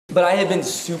But I have been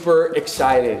super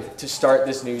excited to start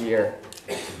this new year.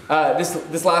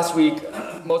 This last week,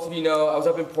 most of you know, I was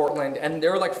up in Portland, and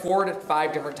there were like 4 to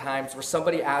 5 different times where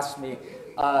somebody asked me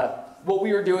what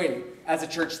we were doing as a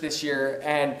church this year,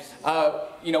 and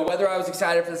whether I was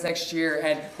excited for this next year.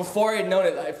 And before I had known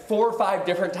it, like 4 or 5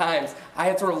 different times, I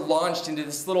had sort of launched into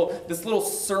this little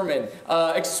sermon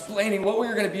explaining what we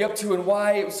were going to be up to and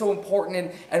why it was so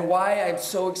important and why I'm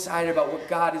so excited about what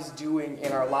God is doing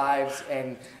in our lives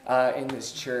and in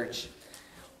this church.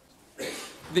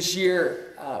 This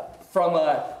year, from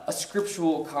a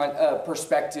scriptural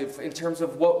perspective, in terms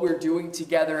of what we're doing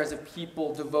together as a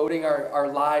people, devoting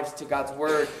our lives to God's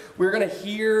Word, we're going to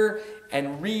hear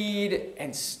and read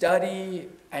and study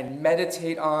and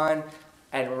meditate on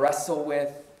and wrestle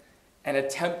with and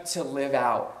attempt to live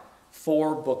out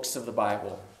 4 books of the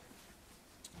Bible.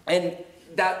 And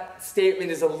that statement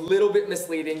is a little bit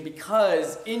misleading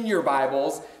because in your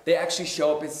Bibles, they actually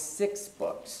show up as 6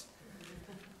 books.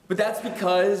 But that's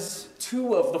because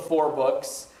 2 of the 4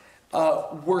 books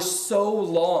were so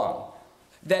long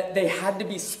that they had to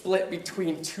be split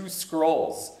between 2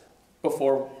 scrolls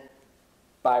before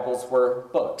Bibles were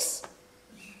books.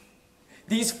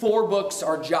 These 4 books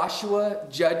are Joshua,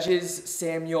 Judges,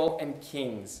 Samuel, and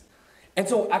Kings. And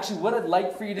so actually what I'd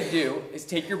like for you to do is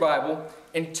take your Bible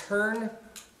and turn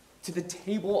to the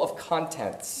table of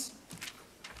contents.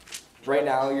 Right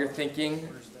now you're thinking,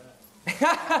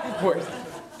 where's that?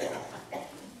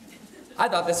 I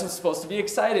thought this was supposed to be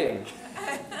exciting.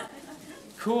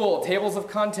 Cool, tables of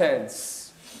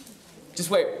contents. Just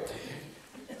wait.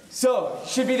 So,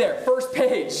 should be there. First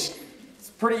page. It's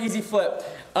a pretty easy flip.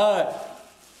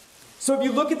 So if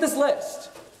you look at this list,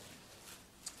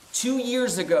 2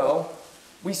 years ago,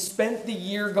 we spent the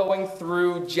year going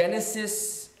through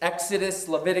Genesis, Exodus,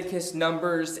 Leviticus,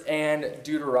 Numbers, and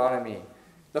Deuteronomy.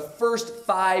 The first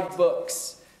 5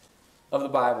 books of the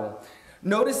Bible.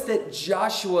 Notice that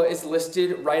Joshua is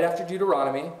listed right after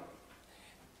Deuteronomy.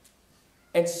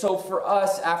 And so for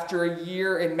us, after a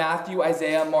year in Matthew,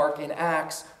 Isaiah, Mark, and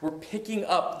Acts, we're picking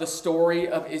up the story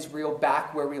of Israel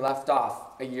back where we left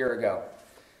off a year ago.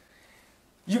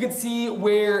 You can see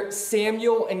where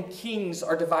Samuel and Kings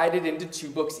are divided into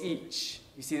 2 books each.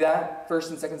 You see that? 1st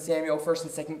and 2nd Samuel,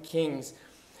 1st and 2nd Kings.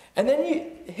 And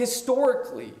then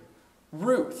historically,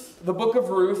 Ruth, the book of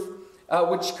Ruth,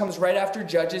 which comes right after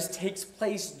Judges, takes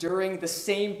place during the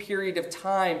same period of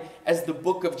time as the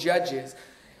book of Judges,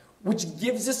 which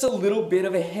gives us a little bit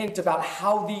of a hint about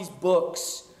how these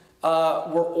books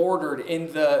were ordered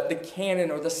in the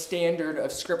canon or the standard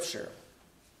of Scripture.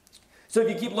 So if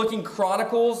you keep looking,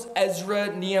 Chronicles,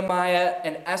 Ezra, Nehemiah,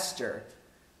 and Esther,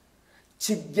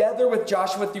 together with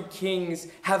Joshua through Kings,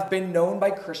 have been known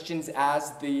by Christians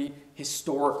as the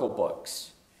historical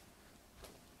books.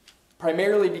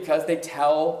 Primarily because they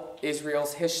tell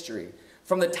Israel's history.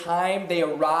 From the time they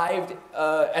arrived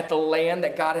at the land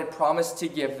that God had promised to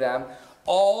give them,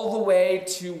 all the way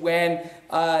to when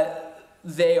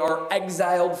they are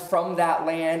exiled from that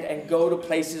land and go to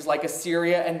places like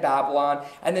Assyria and Babylon,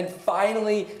 and then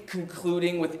finally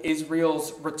concluding with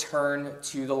Israel's return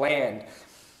to the land.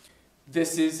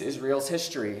 This is Israel's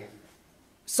history.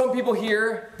 Some people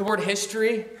hear the word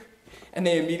history and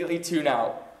they immediately tune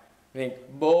out. I think,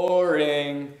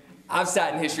 boring. I've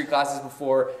sat in history classes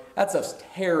before. That stuff's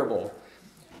terrible.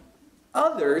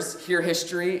 Others hear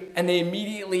history and they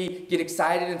immediately get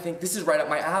excited and think, this is right up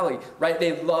my alley, right?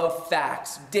 They love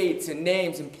facts, dates, and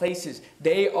names and places.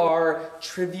 They are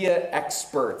trivia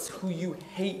experts who you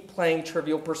hate playing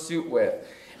Trivial Pursuit with.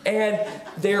 And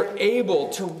they're able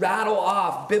to rattle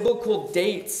off biblical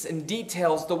dates and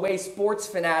details the way sports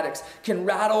fanatics can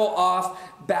rattle off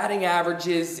batting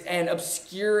averages and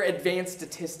obscure advanced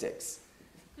statistics.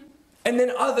 And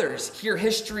then others hear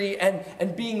history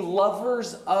and being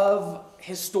lovers of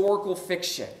historical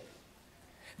fiction.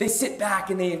 They sit back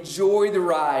and they enjoy the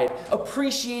ride.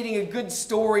 Appreciating a good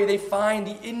story, they find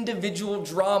the individual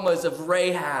dramas of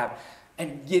Rahab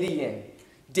and Gideon,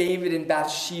 David and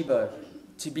Bathsheba,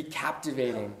 to be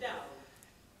captivating.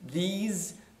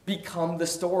 These become the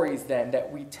stories then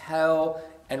that we tell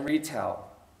and retell.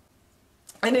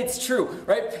 And it's true,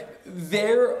 right?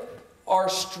 There are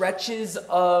stretches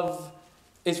of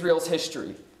Israel's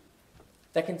history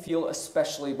that can feel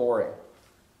especially boring.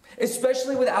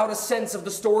 Especially without a sense of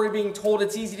the story being told.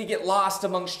 It's easy to get lost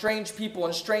among strange people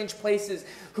and strange places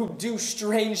who do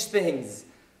strange things.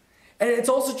 And it's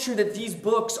also true that these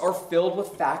books are filled with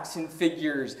facts and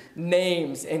figures,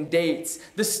 names and dates,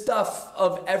 the stuff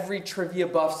of every trivia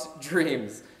buff's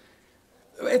dreams.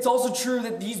 It's also true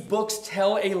that these books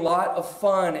tell a lot of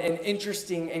fun and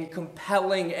interesting and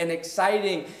compelling and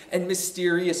exciting and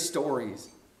mysterious stories.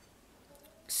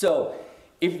 So,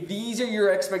 if these are your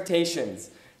expectations,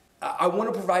 I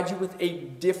want to provide you with a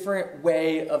different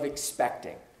way of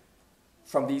expecting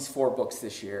from these 4 books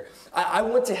this year. I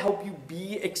want to help you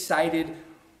be excited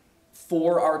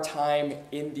for our time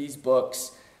in these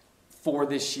books for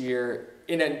this year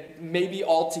in a maybe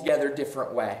altogether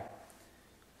different way.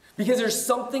 Because there's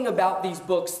something about these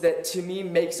books that to me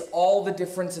makes all the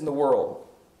difference in the world.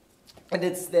 And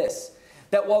it's this,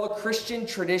 that while the Christian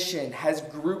tradition has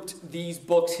grouped these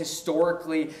books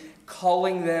historically,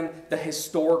 calling them the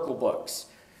historical books,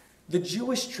 the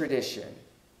Jewish tradition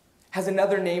has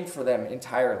another name for them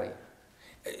entirely.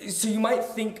 So you might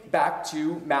think back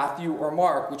to Matthew or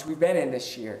Mark, which we've been in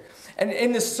this year. And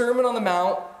in the Sermon on the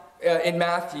Mount in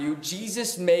Matthew,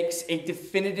 Jesus makes a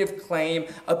definitive claim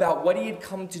about what he had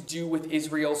come to do with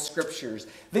Israel's scriptures,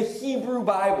 the Hebrew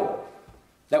Bible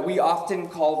that we often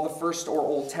call the First or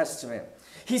Old Testament.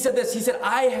 He said this, he said,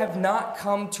 "I have not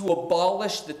come to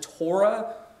abolish the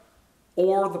Torah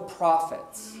or the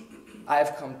prophets. I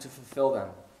have come to fulfill them."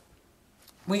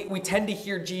 We tend to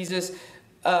hear Jesus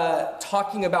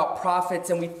talking about prophets,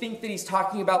 and we think that he's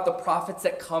talking about the prophets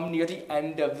that come near the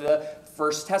end of the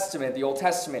First Testament, the Old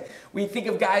Testament. We think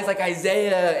of guys like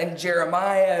Isaiah and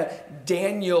Jeremiah,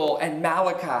 Daniel and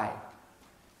Malachi.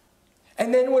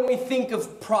 And then when we think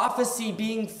of prophecy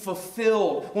being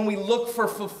fulfilled, when we look for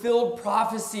fulfilled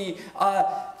prophecy,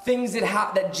 things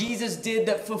that Jesus did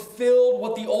that fulfilled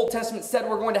what the Old Testament said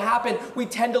were going to happen, we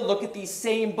tend to look at these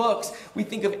same books. We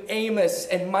think of Amos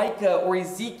and Micah or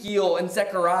Ezekiel and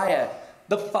Zechariah,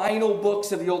 the final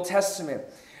books of the Old Testament.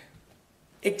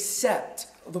 Except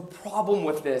the problem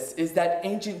with this is that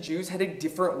ancient Jews had a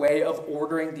different way of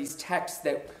ordering these texts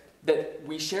that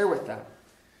we share with them.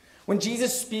 When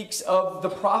Jesus speaks of the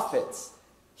prophets,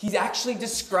 he's actually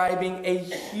describing a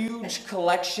huge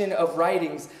collection of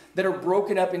writings that are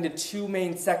broken up into 2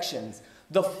 main sections,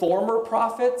 the former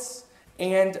prophets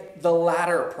and the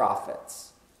latter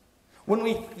prophets. When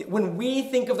we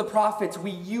think of the prophets,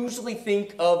 we usually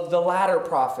think of the latter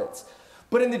prophets.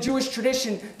 But in the Jewish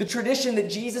tradition, the tradition that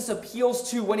Jesus appeals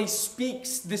to when he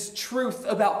speaks this truth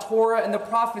about Torah and the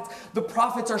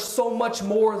prophets are so much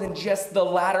more than just the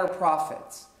latter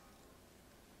prophets.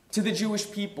 To the Jewish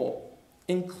people,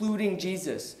 including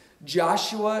Jesus,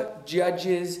 Joshua,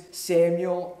 Judges,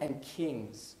 Samuel, and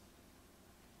Kings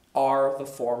are the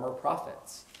former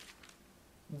prophets.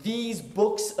 These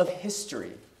books of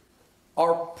history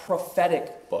are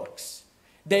prophetic books.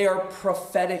 They are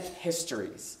prophetic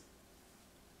histories.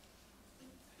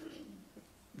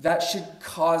 That should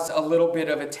cause a little bit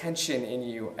of attention in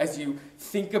you as you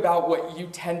think about what you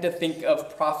tend to think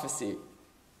of prophecy.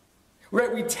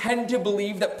 Right? We tend to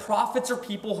believe that prophets are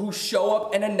people who show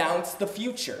up and announce the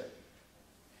future.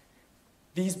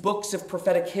 These books of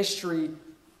prophetic history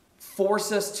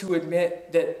force us to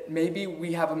admit that maybe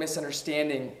we have a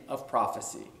misunderstanding of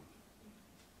prophecy.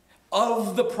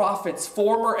 Of the prophets,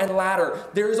 former and latter,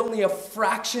 there is only a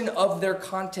fraction of their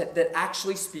content that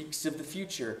actually speaks of the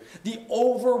future. The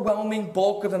overwhelming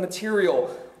bulk of the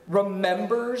material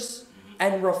remembers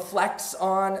and reflects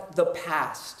on the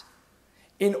past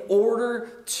in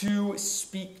order to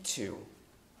speak to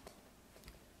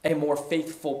a more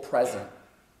faithful present.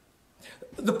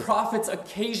 The prophets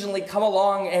occasionally come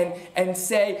along and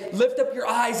say, lift up your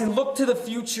eyes and look to the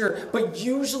future. But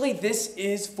usually this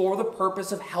is for the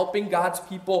purpose of helping God's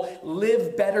people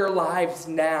live better lives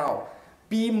now.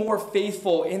 Be more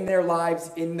faithful in their lives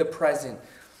in the present.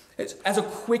 As a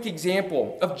quick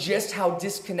example of just how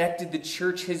disconnected the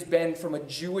church has been from a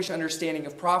Jewish understanding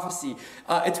of prophecy,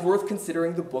 it's worth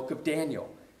considering the book of Daniel.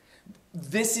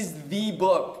 This is the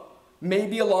book,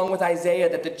 maybe along with Isaiah,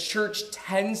 that the church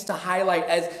tends to highlight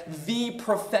as the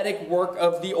prophetic work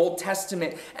of the Old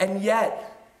Testament, and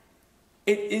yet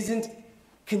it isn't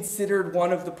considered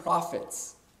one of the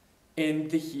prophets in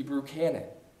the Hebrew canon.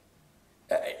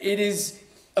 It is,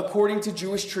 according to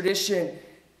Jewish tradition,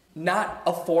 not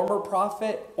a former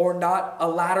prophet or not a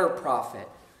latter prophet.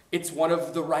 It's one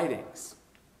of the writings.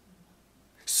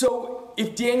 So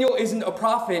if Daniel isn't a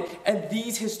prophet and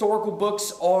these historical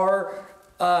books are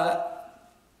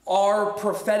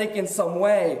prophetic in some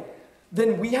way,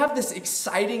 then we have this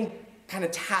exciting kind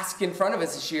of task in front of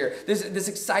us this year, this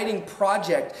exciting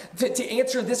project to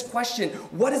answer this question: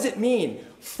 what does it mean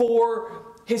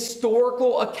for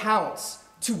historical accounts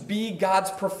to be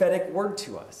God's prophetic word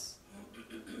to us?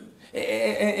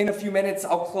 In a few minutes,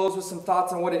 I'll close with some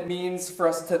thoughts on what it means for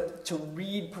us to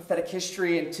read prophetic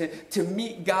history and to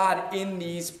meet God in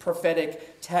these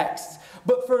prophetic texts.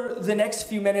 But for the next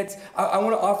few minutes, I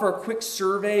want to offer a quick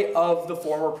survey of the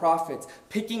former prophets,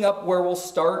 picking up where we'll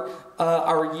start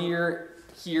our year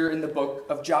here in the book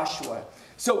of Joshua.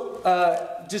 So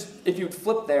just if you would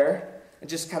flip there and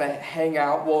just kind of hang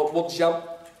out, we'll jump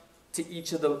to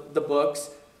each of the books.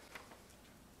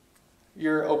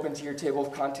 You're open to your table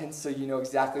of contents, so you know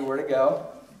exactly where to go.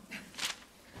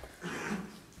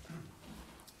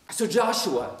 So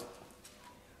Joshua,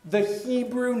 the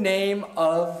Hebrew name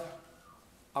of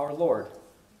our Lord,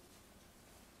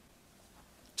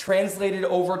 translated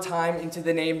over time into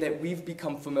the name that we've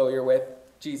become familiar with,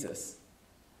 Jesus.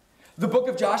 The book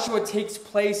of Joshua takes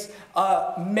place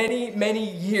many,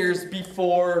 many years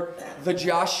before the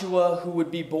Joshua who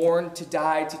would be born to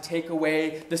die to take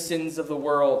away the sins of the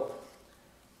world.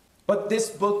 But this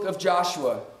book of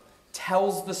Joshua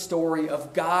tells the story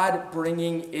of God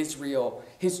bringing Israel,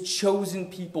 his chosen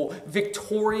people,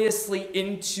 victoriously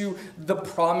into the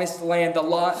promised land, the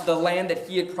land that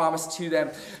he had promised to them.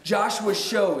 Joshua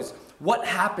shows what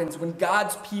happens when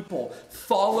God's people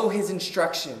follow his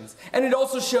instructions. And it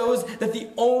also shows that the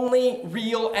only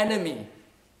real enemy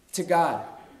to God,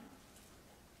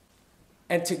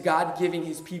 and to God giving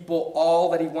his people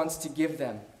all that he wants to give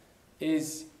them,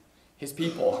 is his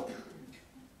people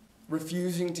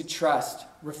refusing to trust,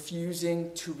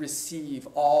 refusing to receive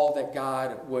all that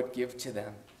God would give to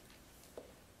them.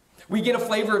 We get a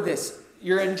flavor of this.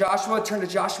 You're in Joshua, turn to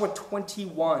Joshua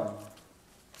 21.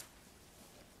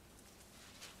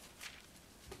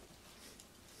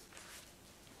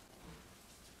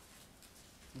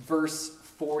 Verse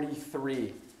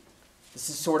 43. This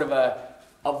is sort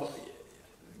of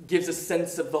gives a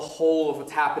sense of the whole of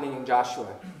what's happening in Joshua.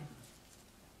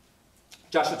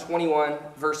 Joshua 21,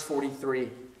 verse 43.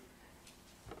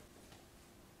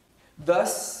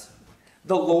 Thus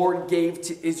the Lord gave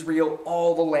to Israel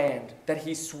all the land that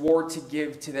he swore to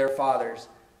give to their fathers.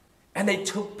 And they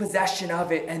took possession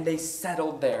of it, and they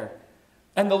settled there.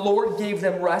 And the Lord gave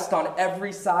them rest on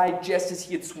every side, just as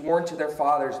he had sworn to their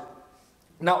fathers.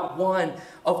 Not one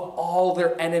of all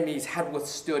their enemies had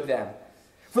withstood them.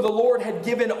 For the Lord had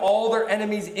given all their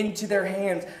enemies into their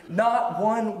hands. Not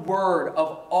one word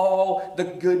of all the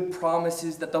good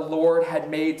promises that the Lord had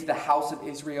made to the house of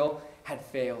Israel had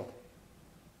failed.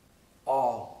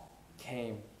 All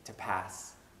came to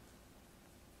pass.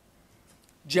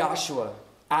 Joshua,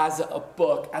 as a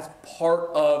book, as part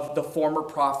of the former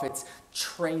prophets,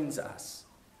 trains us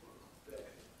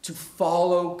to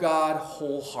follow God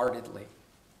wholeheartedly,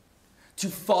 to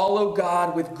follow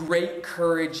God with great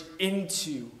courage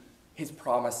into his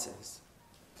promises.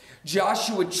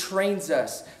 Joshua trains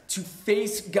us to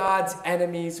face God's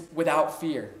enemies without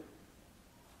fear.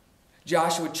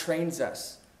 Joshua trains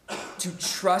us to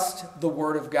trust the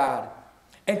word of God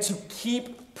and to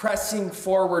keep pressing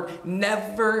forward,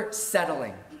 never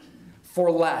settling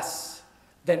for less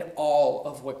than all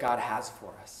of what God has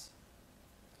for us.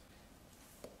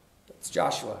 That's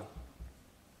Joshua.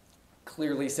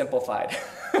 Clearly simplified,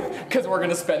 because we're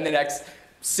going to spend the next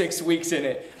 6 weeks in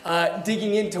it,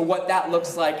 digging into what that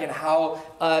looks like and how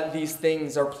these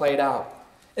things are played out.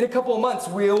 In a couple of months,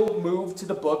 we'll move to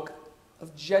the book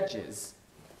of Judges.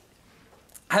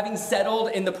 Having settled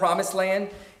in the promised land,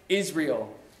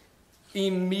 Israel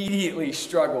immediately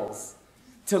struggles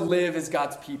to live as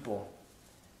God's people.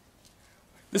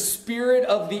 The spirit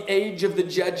of the age of the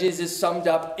Judges is summed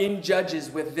up in Judges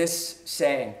with this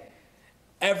saying: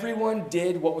 everyone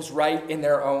did what was right in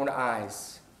their own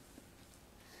eyes.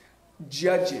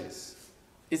 Judges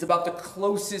is about the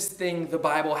closest thing the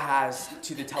Bible has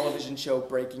to the television show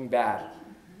Breaking Bad.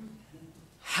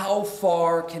 How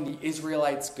far can the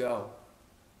Israelites go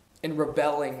in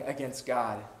rebelling against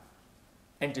God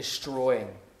and destroying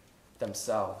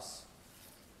themselves?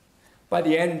 By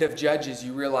the end of Judges,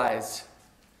 you realize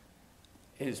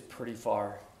it is pretty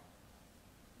far.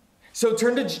 So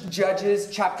turn to Judges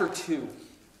chapter 2.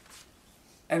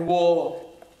 And we'll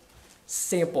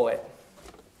sample it.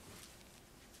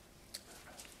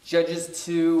 Judges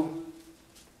 2.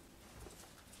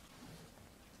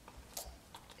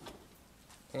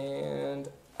 And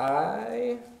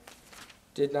I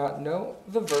did not know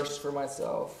the verse for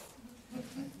myself.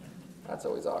 That's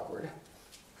always awkward.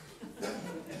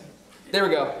 There we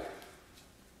go.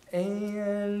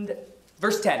 And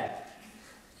verse 10.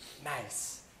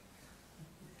 Nice.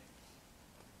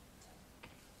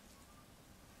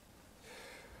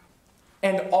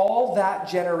 And all that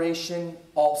generation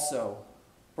also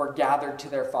were gathered to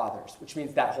their fathers, which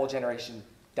means that whole generation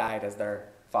died as their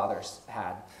fathers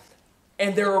had.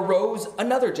 And there arose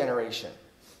another generation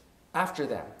after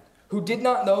them, who did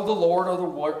not know the Lord or the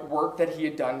work that he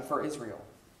had done for Israel.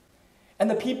 And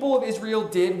the people of Israel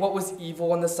did what was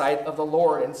evil in the sight of the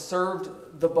Lord and served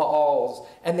the Baals,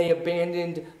 and they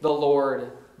abandoned the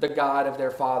Lord the God of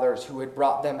their fathers who had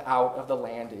brought them out of the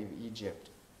land of Egypt.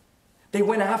 They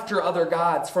went after other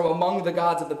gods from among the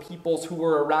gods of the peoples who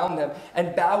were around them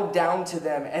and bowed down to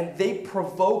them, and they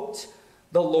provoked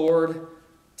the Lord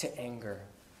to anger.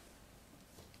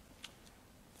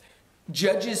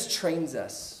 Judges trains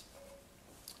us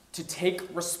to take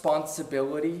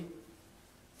responsibility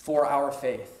for our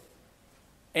faith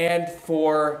and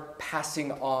for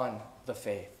passing on the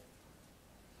faith.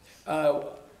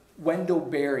 Wendell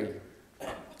Berry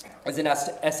is an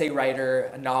essay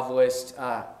writer, a novelist,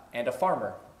 and a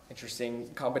farmer. Interesting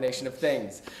combination of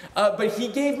things. But he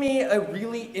gave me a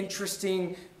really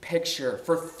interesting picture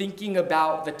for thinking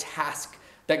about the task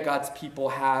that God's people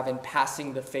have in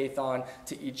passing the faith on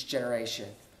to each generation.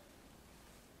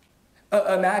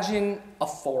 Imagine a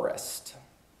forest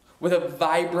with a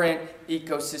vibrant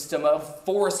ecosystem, a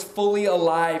forest fully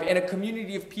alive, and a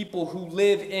community of people who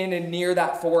live in and near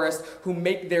that forest, who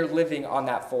make their living on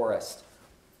that forest.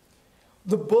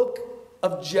 The book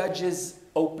of Judges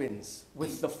opens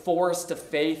with the forest of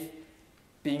faith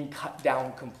being cut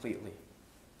down completely.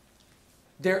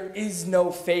 There is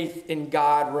no faith in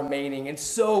God remaining, and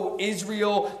so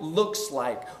Israel looks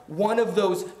like one of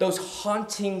those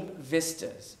haunting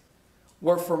vistas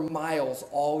where for miles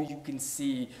all you can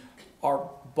see are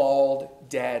bald,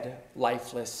 dead,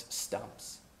 lifeless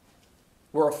stumps,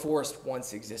 where a forest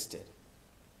once existed.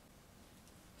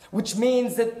 Which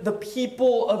means that the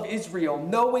people of Israel,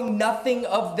 knowing nothing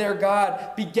of their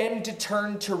God, began to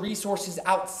turn to resources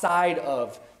outside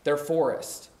of their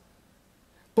forest.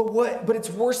 But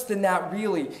it's worse than that,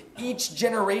 really. Each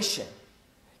generation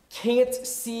can't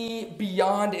see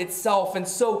beyond itself, and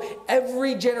so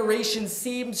every generation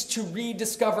seems to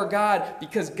rediscover God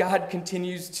because God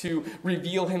continues to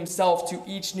reveal himself to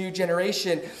each new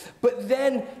generation, but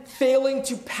then failing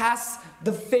to pass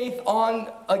the faith on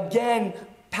again,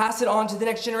 pass it on to the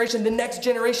next generation. The next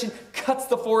generation cuts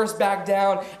the forest back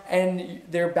down, and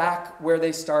they're back where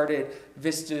they started,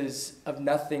 vistas of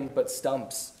nothing but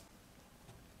stumps.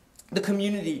 The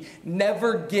community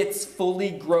never gets fully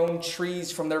grown trees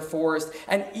from their forest,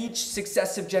 and each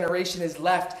successive generation is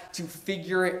left to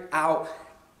figure it out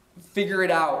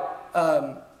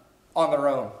on their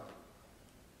own.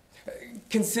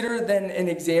 Consider then an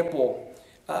example.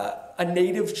 A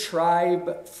native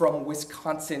tribe from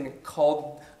Wisconsin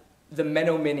called the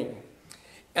Menominee.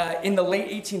 In the late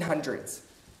 1800s,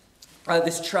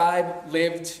 this tribe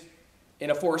lived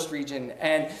in a forest region,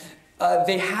 and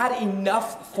they had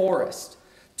enough forest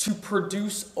to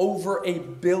produce over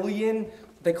 1 billion,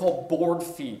 they call board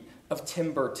feet, of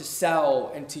timber to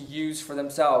sell and to use for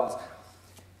themselves.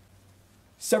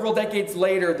 Several decades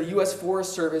later, the U.S.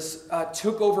 Forest Service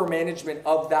took over management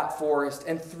of that forest,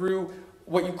 and through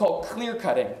what you call clear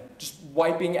cutting, just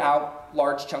wiping out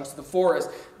large chunks of the forest,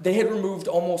 they had removed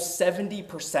almost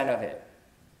 70% of it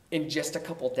in just a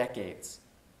couple decades.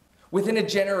 Within a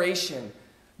generation,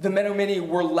 the Menominee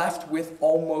were left with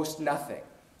almost nothing.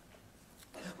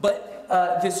 But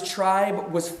this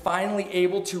tribe was finally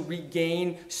able to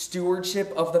regain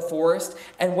stewardship of the forest,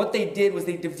 and what they did was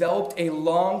they developed a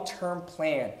long-term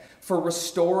plan for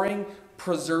restoring,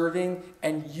 preserving,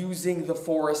 and using the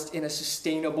forest in a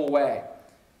sustainable way.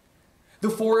 The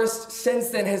forest since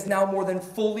then has now more than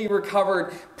fully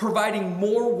recovered, providing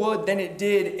more wood than it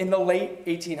did in the late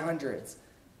 1800s.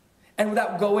 And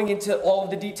without going into all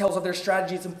of the details of their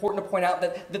strategy, it's important to point out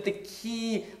that the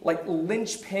key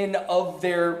linchpin of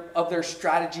their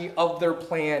strategy, of their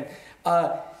plan,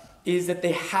 is that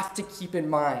they have to keep in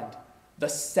mind the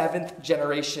 7th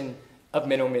generation of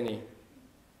Menominee.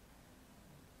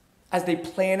 As they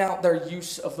plan out their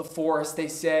use of the forest, they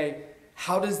say,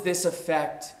 how does this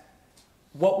affect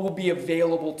what will be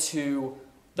available to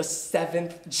the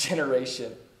 7th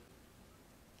generation?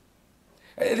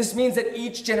 This means that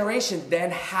each generation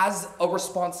then has a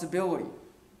responsibility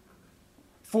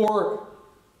for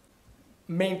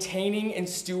maintaining and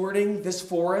stewarding this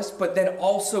forest, but then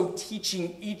also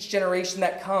teaching each generation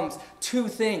that comes 2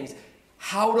 things: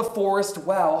 how to forest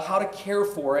well, how to care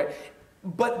for it,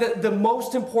 but the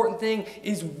most important thing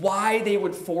is why they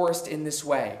would forest in this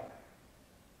way.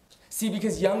 See,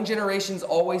 because young generations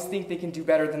always think they can do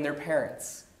better than their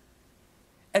parents.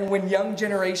 And when young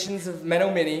generations of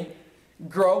Menominee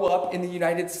grow up in the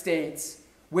United States,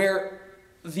 where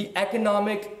the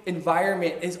economic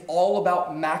environment is all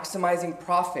about maximizing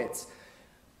profits,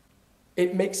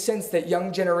 it makes sense that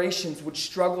young generations would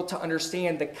struggle to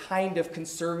understand the kind of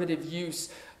conservative use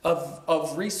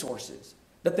of resources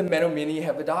that the Menominee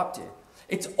have adopted.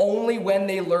 It's only when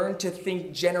they learn to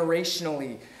think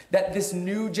generationally that this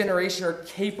new generation are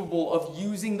capable of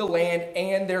using the land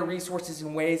and their resources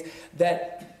in ways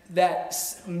that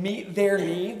meet their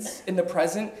needs in the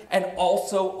present and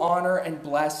also honor and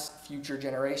bless future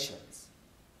generations.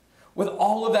 With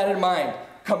all of that in mind,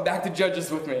 come back to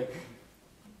Judges with me.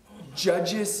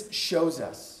 Judges shows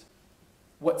us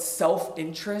what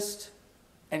self-interest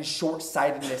and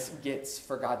short-sightedness gets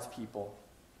for God's people.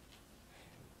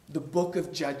 The book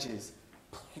of Judges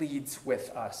pleads with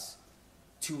us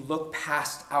to look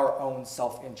past our own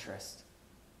self-interest.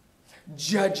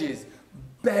 Judges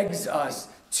begs us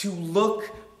to look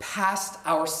past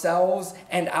ourselves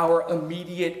and our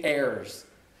immediate errors.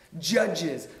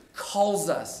 Judges calls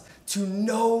us to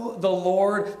know the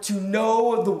Lord, to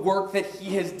know the work that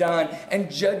he has done.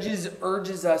 And Judges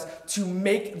urges us to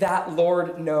make that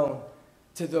Lord known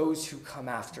to those who come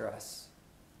after us.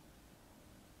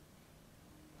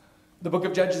 The book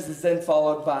of Judges is then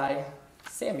followed by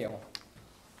Samuel.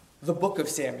 The book of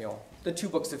Samuel, the two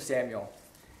books of Samuel.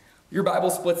 Your Bible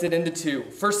splits it into two,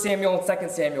 1 Samuel and 2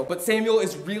 Samuel. But Samuel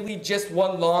is really just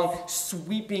one long,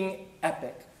 sweeping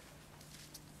epic.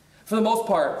 For the most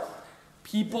part,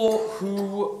 people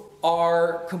who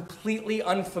are completely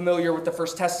unfamiliar with the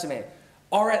First Testament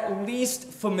are at least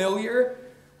familiar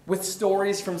with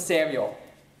stories from Samuel.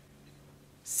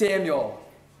 Samuel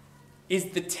is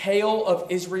the tale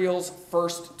of Israel's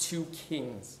first two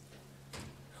kings.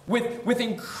 With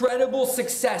incredible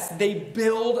success, they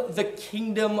build the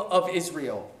kingdom of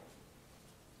Israel.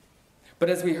 But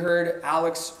as we heard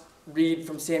Alex read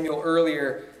from Samuel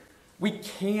earlier, we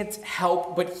can't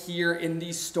help but hear in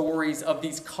these stories of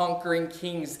these conquering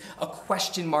kings a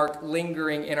question mark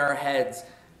lingering in our heads.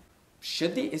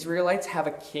 Should the Israelites have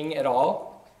a king at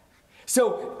all?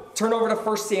 So turn over to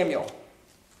 1 Samuel,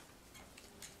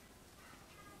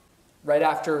 right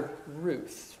after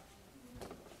Ruth.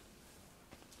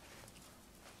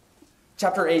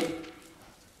 Chapter 8.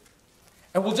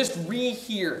 And we'll just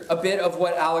rehear a bit of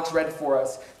what Alex read for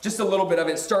us. Just a little bit of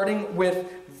it, starting with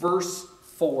verse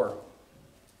 4.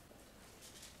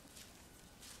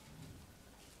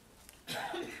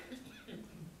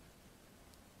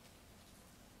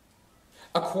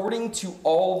 According to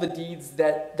all the deeds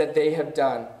that they have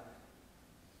done,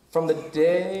 from the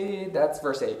day, that's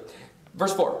verse 8.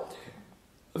 Verse 4.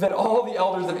 Then all the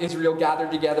elders of Israel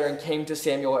gathered together and came to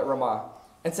Samuel at Ramah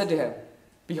and said to him,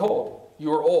 Behold,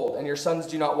 you are old, and your sons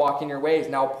do not walk in your ways.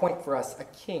 Now appoint for us a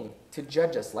king to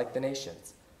judge us like the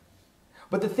nations.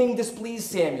 But the thing displeased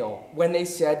Samuel when they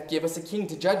said, Give us a king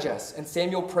to judge us. And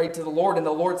Samuel prayed to the Lord, and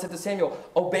the Lord said to Samuel,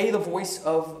 Obey the voice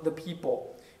of the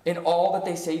people in all that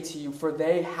they say to you, for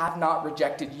they have not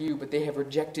rejected you, but they have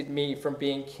rejected me from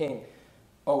being king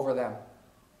over them.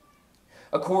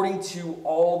 According to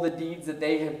all the deeds that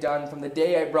they have done from the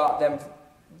day I brought them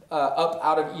up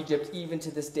out of Egypt, even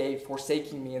to this day,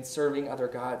 forsaking me and serving other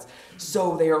gods,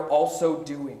 so they are also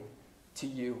doing to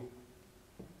you.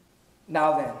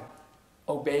 Now then,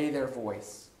 obey their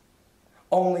voice.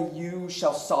 Only you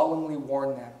shall solemnly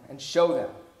warn them and show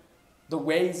them the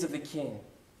ways of the king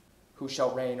who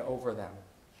shall reign over them.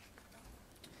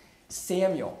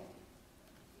 Samuel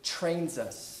trains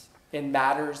us in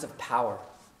matters of power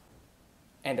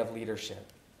and of leadership.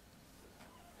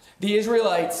 The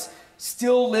Israelites,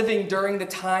 still living during the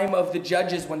time of the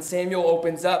Judges when Samuel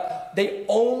opens up, they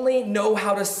only know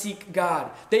how to seek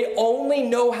God. They only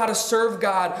know how to serve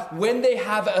God when they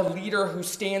have a leader who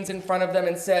stands in front of them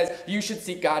and says, you should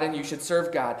seek God and you should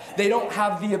serve God. They don't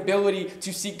have the ability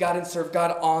to seek God and serve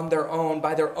God on their own,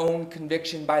 by their own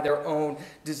conviction, by their own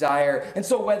desire. And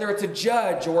so whether it's a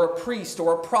judge or a priest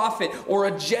or a prophet or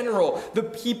a general, the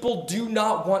people do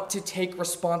not want to take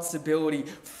responsibility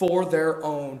for their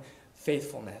own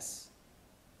faithfulness.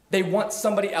 They want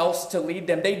somebody else to lead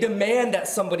them. They demand that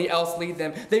somebody else lead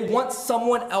them. They want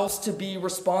someone else to be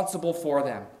responsible for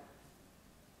them.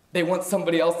 They want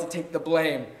somebody else to take the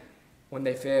blame when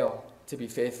they fail to be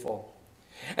faithful.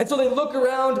 And so they look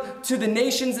around to the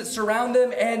nations that surround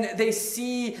them, and they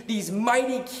see these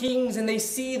mighty kings, and they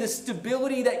see the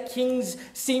stability that kings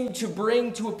seem to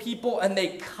bring to a people, and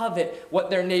they covet what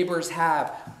their neighbors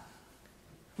have.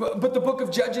 But the book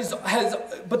of Judges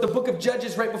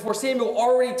right before Samuel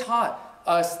already taught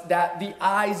us that the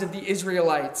eyes of the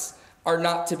Israelites are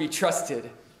not to be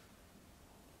trusted.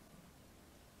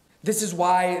 This is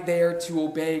why they are to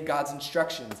obey God's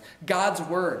instructions. God's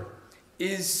word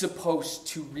is supposed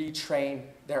to retrain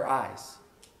their eyes.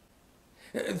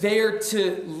 They are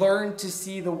to learn to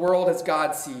see the world as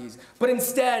God sees. But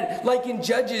instead, like in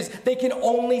Judges, they can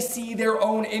only see their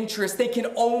own interests. They can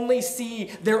only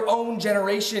see their own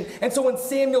generation. And so when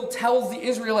Samuel tells the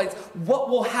Israelites what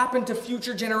will happen to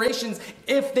future generations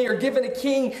if they are given a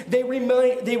king, they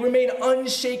remain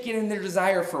unshaken in their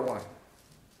desire for one.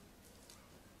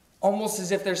 almost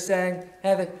as if they're saying,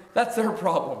 hey, that's their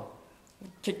problem.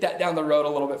 Kick that down the road a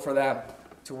little bit for them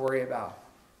to worry about.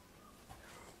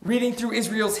 Reading through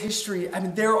Israel's history, I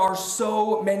mean, there are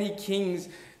so many kings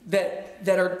that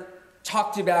are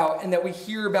talked about and that we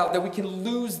hear about that we can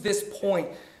lose this point.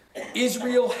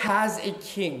 Israel has a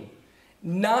king,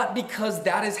 not because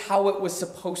that is how it was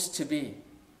supposed to be,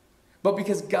 but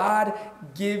because God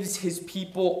gives his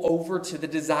people over to the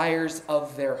desires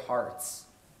of their hearts.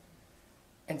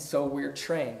 And so we're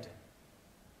trained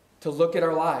to look at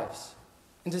our lives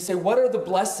and to say, what are the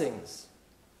blessings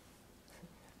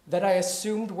that I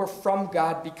assumed were from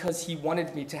God because he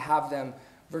wanted me to have them,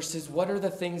 versus what are the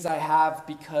things I have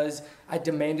because I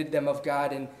demanded them of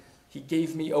God and he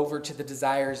gave me over to the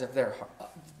desire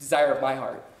of my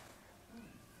heart.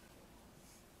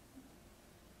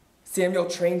 Samuel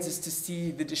trains us to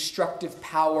see the destructive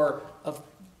power of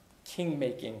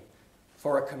king-making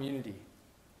for a community.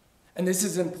 And this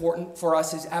is important for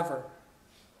us as ever.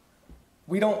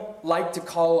 We don't like to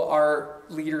call our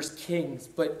leaders kings,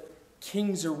 but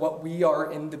kings are what we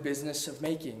are in the business of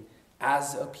making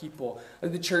as a people.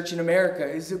 The church in America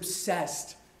is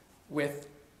obsessed with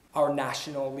our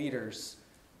national leaders.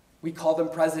 We call them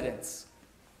presidents.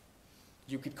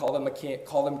 You could call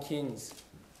them kings.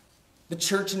 The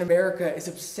church in America is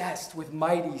obsessed with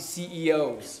mighty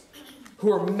CEOs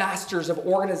who are masters of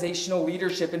organizational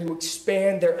leadership and who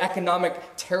expand their economic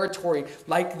territory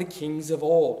like the kings of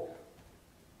old.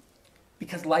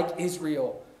 Because like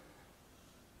Israel,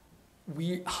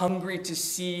 we're hungry to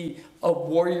see a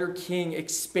warrior king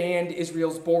expand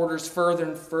Israel's borders further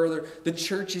and further. The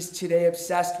church is today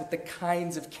obsessed with the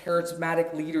kinds of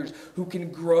charismatic leaders who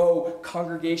can grow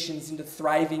congregations into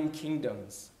thriving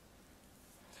kingdoms.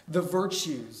 The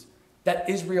virtues that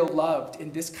Israel loved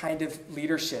in this kind of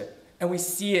leadership, and we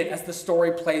see it as the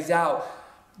story plays out,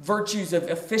 virtues of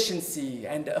efficiency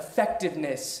and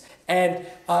effectiveness and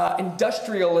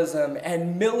industrialism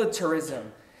and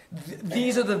militarism.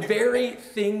 These are the very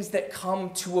things that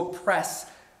come to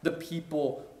oppress the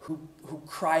people who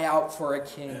cry out for a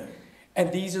king.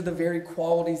 And these are the very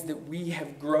qualities that we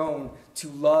have grown to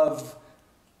love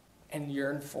and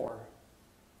yearn for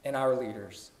in our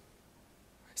leaders.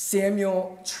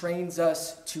 Samuel trains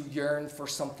us to yearn for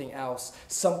something else,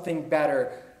 something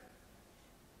better.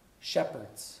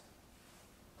 Shepherds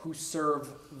who serve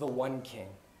the one king.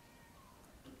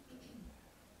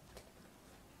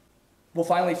 We'll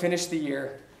finally finish the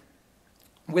year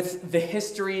with the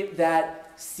history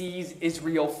that sees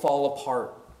Israel fall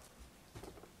apart.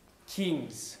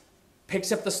 Kings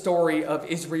picks up the story of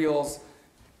Israel's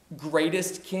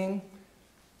greatest king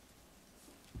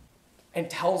and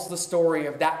tells the story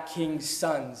of that king's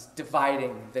sons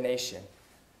dividing the nation.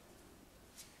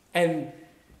 And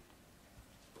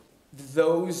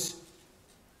those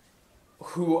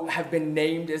who have been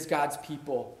named as God's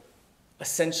people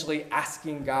essentially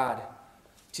asking God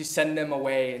to send them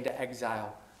away into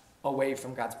exile, away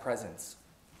from God's presence.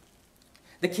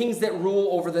 The kings that rule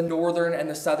over the northern and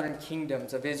the southern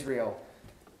kingdoms of Israel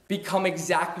become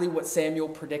exactly what Samuel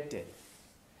predicted.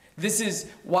 This is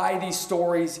why these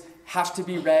stories have to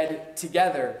be read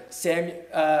together,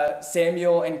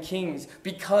 Samuel and Kings,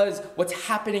 because what's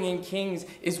happening in Kings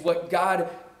is what God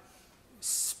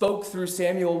spoke through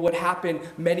Samuel would happen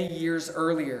many years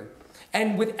earlier.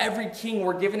 And with every king,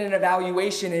 we're given an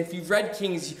evaluation. And if you've read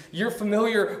Kings, you're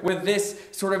familiar with this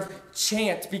sort of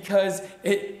chant because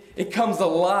it comes a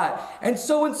lot. And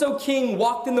so king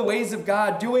walked in the ways of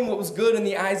God, doing what was good in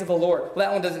the eyes of the Lord. Well,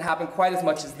 that one doesn't happen quite as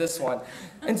much as this one.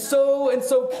 And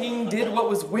so king did what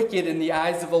was wicked in the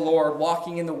eyes of the Lord,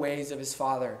 walking in the ways of his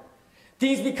father.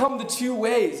 These become the two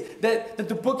ways that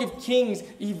the book of Kings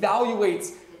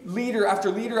evaluates leader after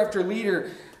leader after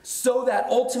leader, so that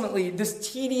ultimately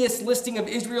this tedious listing of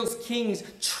Israel's kings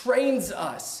trains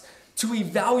us to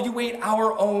evaluate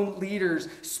our own leaders,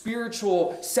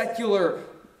 spiritual, secular,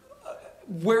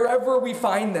 wherever we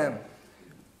find them,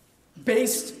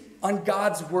 based on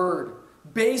God's word,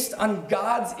 based on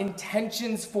God's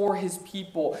intentions for his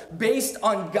people, based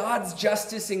on God's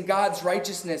justice and God's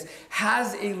righteousness.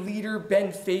 Has a leader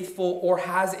been faithful, or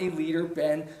has a leader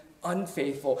been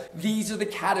unfaithful? These are the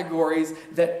categories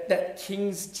that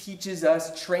Kings teaches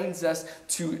us, trains us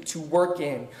to work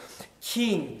in.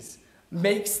 Kings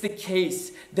makes the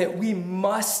case that we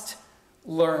must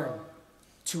learn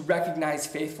to recognize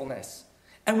faithfulness.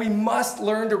 And we must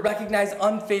learn to recognize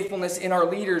unfaithfulness in our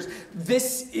leaders.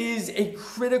 This is a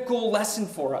critical lesson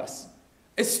for us,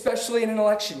 especially in an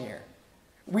election year.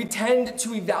 We tend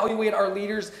to evaluate our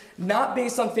leaders not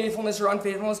based on faithfulness or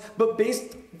unfaithfulness, but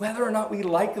based whether or not we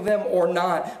like them or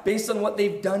not, based on what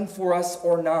they've done for us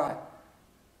or not.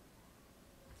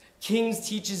 Kings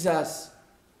teaches us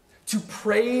to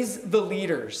praise the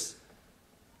leaders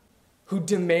who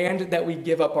demand that we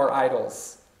give up our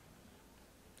idols.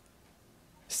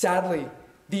 Sadly,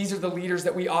 these are the leaders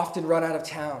that we often run out of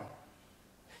town.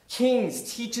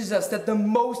 Kings teaches us that the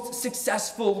most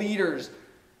successful leaders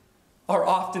are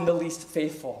often the least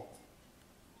faithful.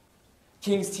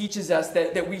 Kings teaches us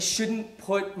that we shouldn't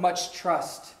put much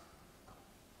trust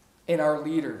in our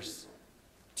leaders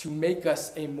to make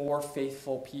us a more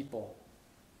faithful people.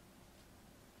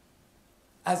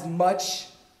 As much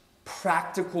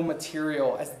practical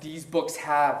material as these books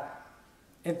have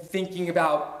in thinking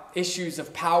about issues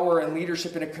of power and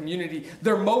leadership in a community,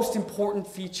 their most important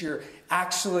feature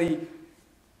actually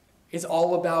is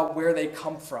all about where they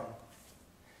come from.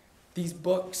 These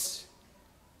books,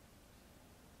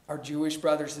 our Jewish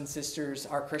brothers and sisters,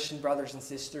 our Christian brothers and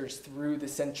sisters through the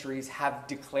centuries have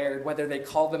declared, whether they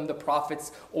call them the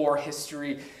prophets or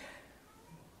history,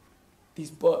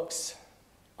 these books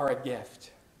are a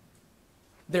gift.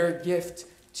 They're a gift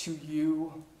to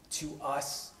you, to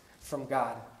us, from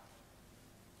God.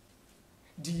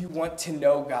 Do you want to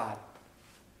know God?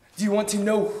 Do you want to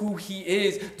know who he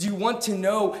is? Do you want to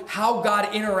know how God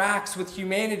interacts with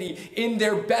humanity in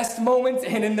their best moments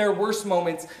and in their worst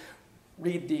moments?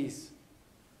 Read these.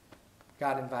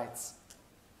 God invites.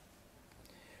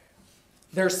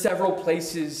 There are several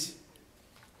places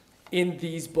in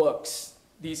these books,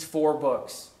 these 4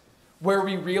 books, where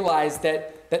we realize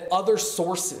that other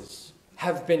sources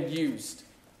have been used.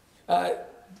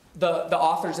 The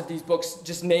authors of these books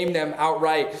just name them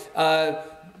outright.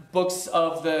 Books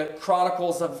of the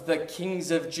Chronicles of the Kings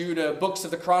of Judah, books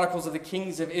of the Chronicles of the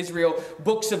Kings of Israel,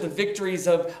 books of the victories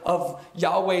of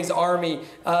Yahweh's army.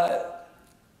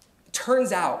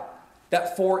 Turns out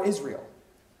that for Israel,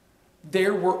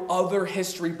 there were other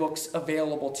history books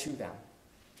available to them.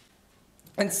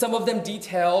 And some of them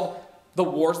detailed the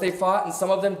wars they fought, and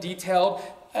some of them detailed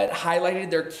and highlighted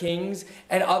their kings,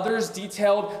 and others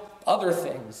detailed other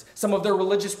things, some of their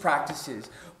religious practices.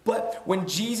 But when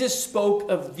Jesus spoke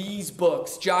of these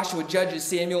books, Joshua, Judges,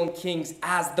 Samuel, and Kings,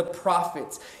 as the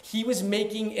prophets, he was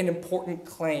making an important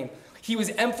claim. He was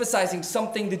emphasizing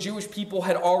something the Jewish people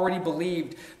had already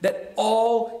believed, that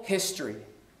all history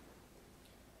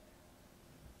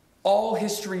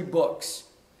books,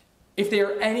 if they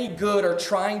are any good, are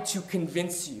trying to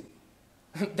convince you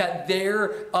that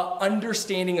their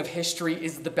understanding of history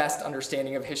is the best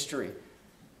understanding of history.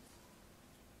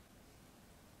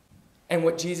 And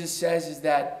what Jesus says is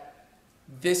that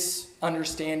this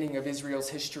understanding of Israel's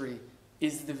history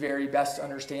is the very best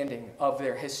understanding of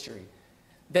their history.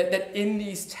 That in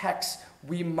these texts,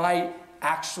 we might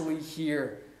actually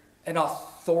hear an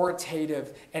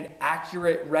authoritative and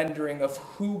accurate rendering of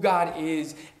who God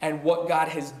is and what God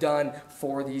has done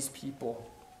for these people.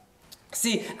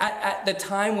 See, at the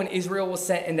time when Israel was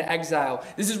sent into exile,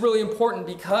 this is really important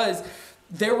because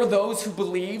there were those who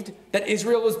believed that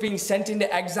Israel was being sent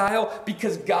into exile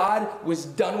because God was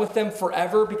done with them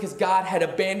forever, because God had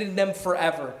abandoned them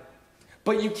forever.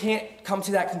 But you can't come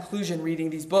to that conclusion reading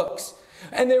these books.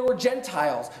 And there were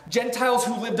Gentiles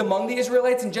who lived among the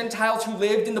Israelites, and Gentiles who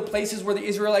lived in the places where the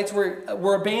Israelites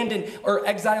were abandoned or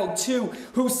exiled to,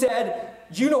 who said,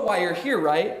 "You know why you're here,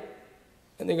 right?"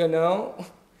 And they go, "No."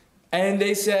 And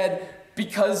they said,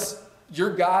 "Because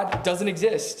your God doesn't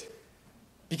exist.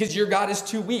 Because your God is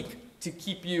too weak to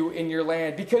keep you in your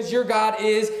land. Because your God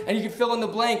is," and you can fill in the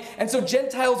blank. And so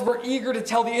Gentiles were eager to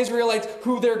tell the Israelites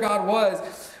who their God was.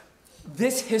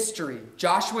 This history,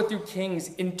 Joshua through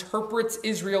Kings, interprets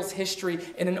Israel's history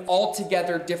in an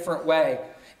altogether different way.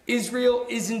 Israel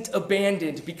isn't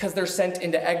abandoned because they're sent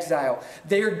into exile.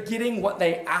 They are getting what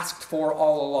they asked for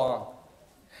all along.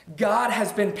 God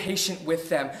has been patient with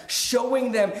them,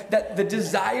 showing them that the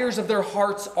desires of their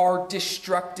hearts are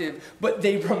destructive, but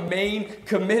they remain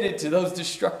committed to those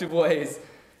destructive ways.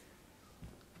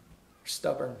 They're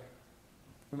stubborn.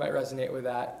 We might resonate with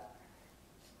that.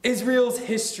 Israel's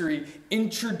history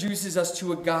introduces us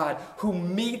to a God who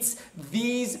meets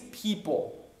these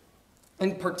people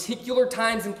in particular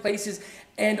times and places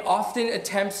and often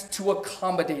attempts to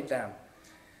accommodate them,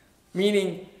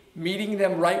 meaning meeting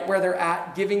them right where they're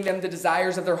at, giving them the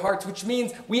desires of their hearts, which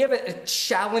means we have a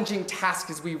challenging task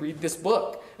as we read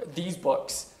these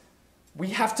books.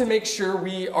 We have to make sure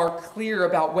we are clear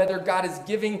about whether God is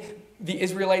giving the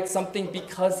Israelites something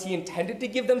because he intended to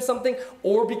give them something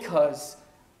or because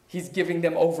he's giving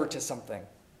them over to something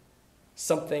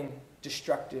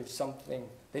destructive, something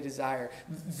they desire.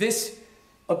 This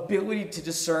ability to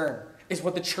discern is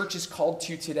what the church is called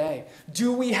to today.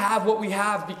 Do we have what we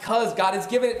have because God has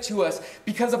given it to us,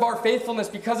 because of our faithfulness,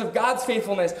 because of God's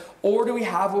faithfulness, or do we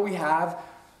have what we have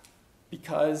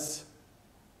because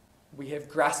we have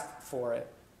grasped for it.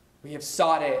 We have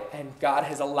sought it, and God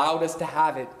has allowed us to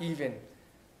have it, even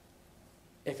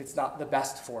if it's not the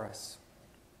best for us.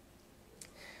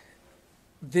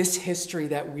 This history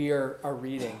that we are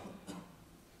reading,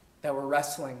 that we're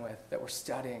wrestling with, that we're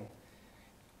studying,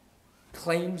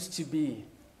 claims to be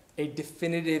a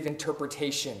definitive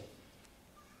interpretation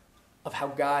of how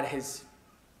God has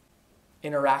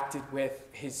interacted with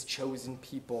his chosen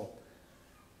people.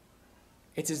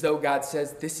 It's as though God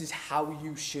says, this is how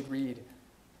you should read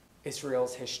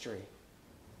Israel's history.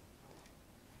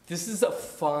 This is a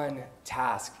fun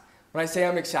task. When I say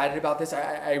I'm excited about this,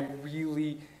 I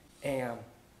really am.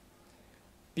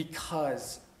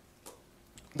 Because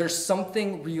there's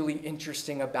something really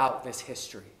interesting about this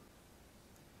history.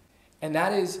 And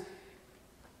that is,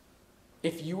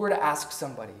 if you were to ask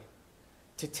somebody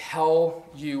to tell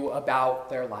you about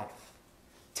their life,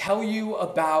 tell you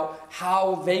about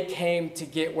how they came to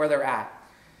get where they're at,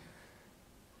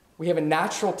 we have a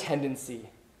natural tendency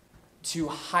to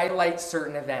highlight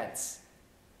certain events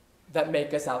that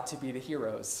make us out to be the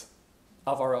heroes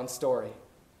of our own story.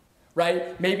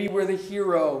 Right? Maybe we're the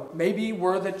hero. Maybe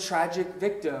we're the tragic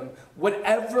victim.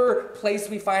 Whatever place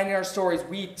we find in our stories,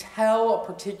 we tell a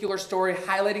particular story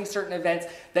highlighting certain events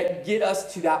that get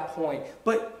us to that point.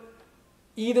 But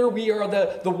either we are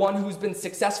the one who's been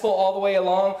successful all the way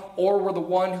along, or we're the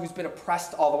one who's been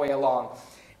oppressed all the way along.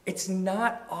 It's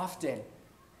not often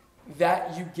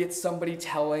that you get somebody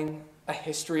telling a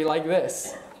history like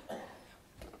this.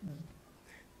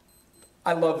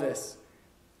 I love this.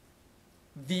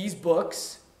 These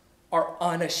books are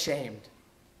unashamed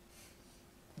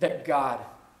that God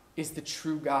is the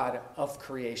true God of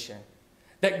creation.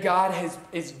 That God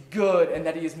is good and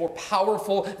that he is more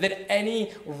powerful than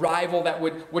any rival that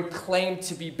would claim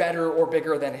to be better or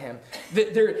bigger than him.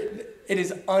 It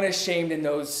is unashamed in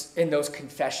those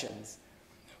confessions.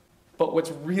 But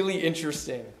what's really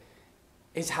interesting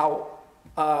is how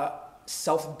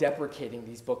self-deprecating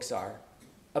these books are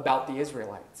about the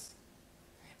Israelites.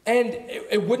 And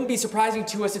it wouldn't be surprising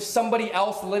to us if somebody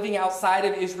else living outside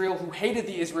of Israel who hated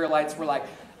the Israelites were like,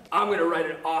 I'm going to write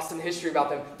an awesome history about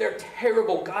them. They're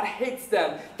terrible. God hates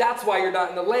them. That's why you're not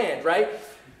in the land, right?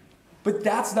 But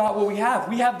that's not what we have.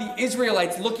 We have the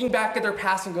Israelites looking back at their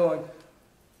past and going,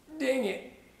 dang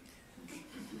it.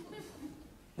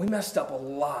 We messed up a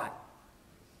lot.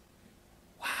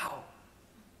 Wow.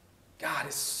 God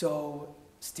is so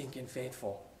stinking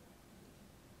faithful.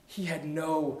 He had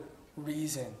no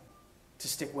reason to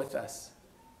stick with us.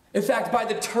 In fact, by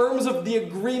the terms of the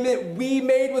agreement we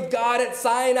made with God at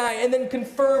Sinai and then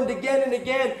confirmed again and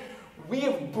again, we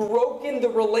have broken the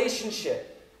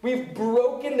relationship. We've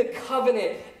broken the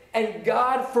covenant. And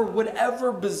God, for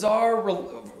whatever bizarre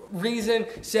reason,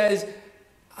 says,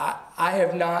 I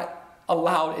have not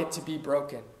allowed it to be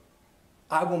broken.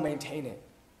 I will maintain it.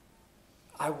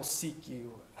 I will seek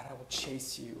you, and I will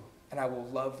chase you, and I will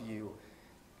love you,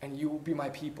 and you will be my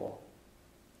people,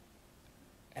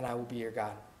 and I will be your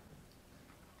God.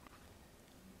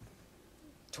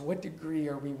 To what degree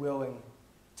are we willing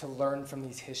to learn from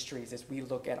these histories as we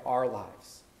look at our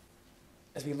lives,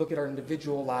 as we look at our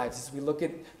individual lives, as we look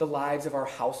at the lives of our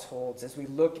households, as we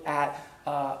look at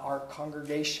our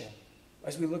congregation,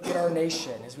 as we look at our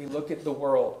nation, as we look at the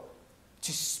world,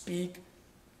 to speak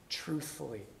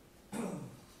truthfully,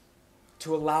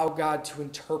 to allow God to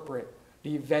interpret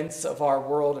the events of our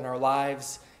world and our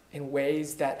lives in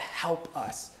ways that help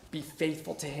us be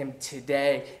faithful to him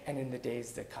today and in the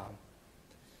days that come.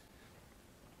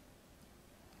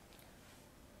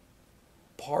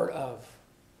 Part of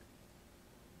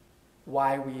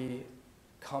why we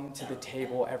come to the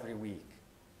table every week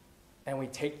and we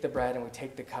take the bread and we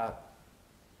take the cup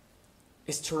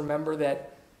is to remember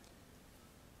that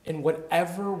in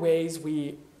whatever ways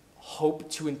we hope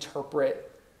to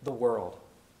interpret the world,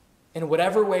 in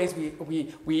whatever ways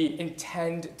we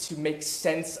intend to make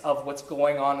sense of what's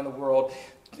going on in the world,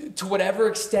 to whatever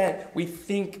extent we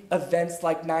think events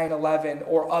like 9/11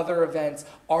 or other events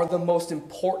are the most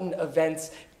important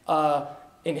events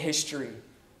in history,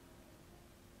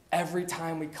 every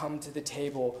time we come to the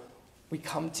table, we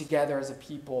come together as a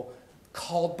people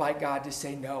called by God to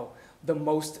say, no, the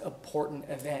most important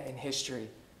event in history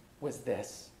was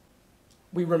this.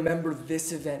 We remember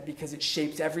this event because it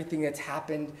shapes everything that's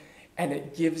happened, and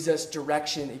it gives us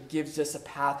direction. It gives us a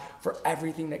path for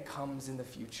everything that comes in the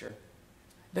future.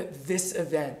 That this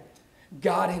event,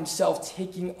 God himself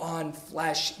taking on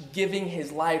flesh, giving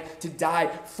his life to die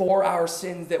for our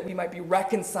sins that we might be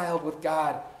reconciled with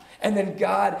God, and then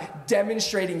God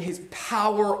demonstrating his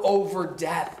power over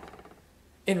death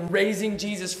in raising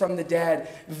Jesus from the dead.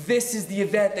 This is the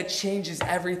event that changes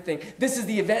everything. This is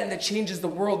the event that changes the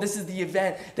world. This is the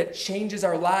event that changes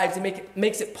our lives and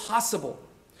makes it possible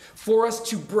for us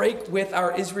to break with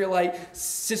our Israelite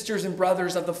sisters and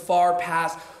brothers of the far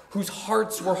past whose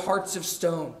hearts were hearts of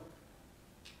stone.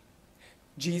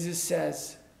 Jesus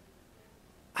says,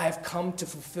 I have come to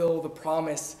fulfill the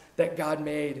promise that God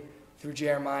made through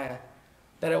Jeremiah,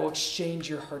 that I will exchange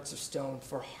your hearts of stone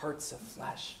for hearts of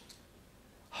flesh.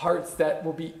 Hearts that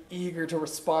will be eager to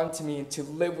respond to me and to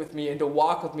live with me and to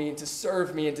walk with me and to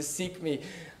serve me and to seek me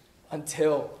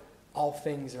until all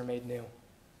things are made new.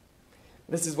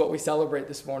 This is what we celebrate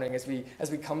this morning as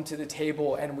we come to the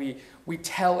table and we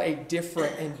tell a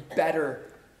different and better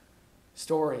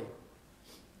story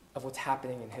of what's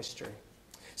happening in history.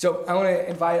 So I want to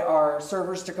invite our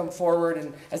servers to come forward,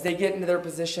 and as they get into their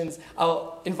positions,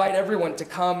 I'll invite everyone to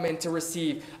come and to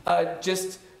receive.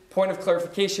 Just point of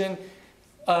clarification,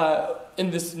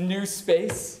 in this new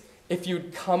space, if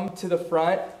you'd come to the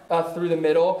front through the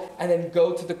middle and then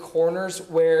go to the corners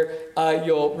where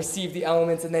you'll receive the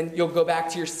elements, and then you'll go back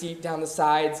to your seat down the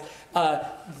sides.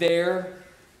 There,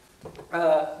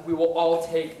 we will all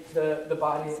take the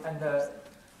body and the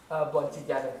blood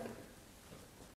together.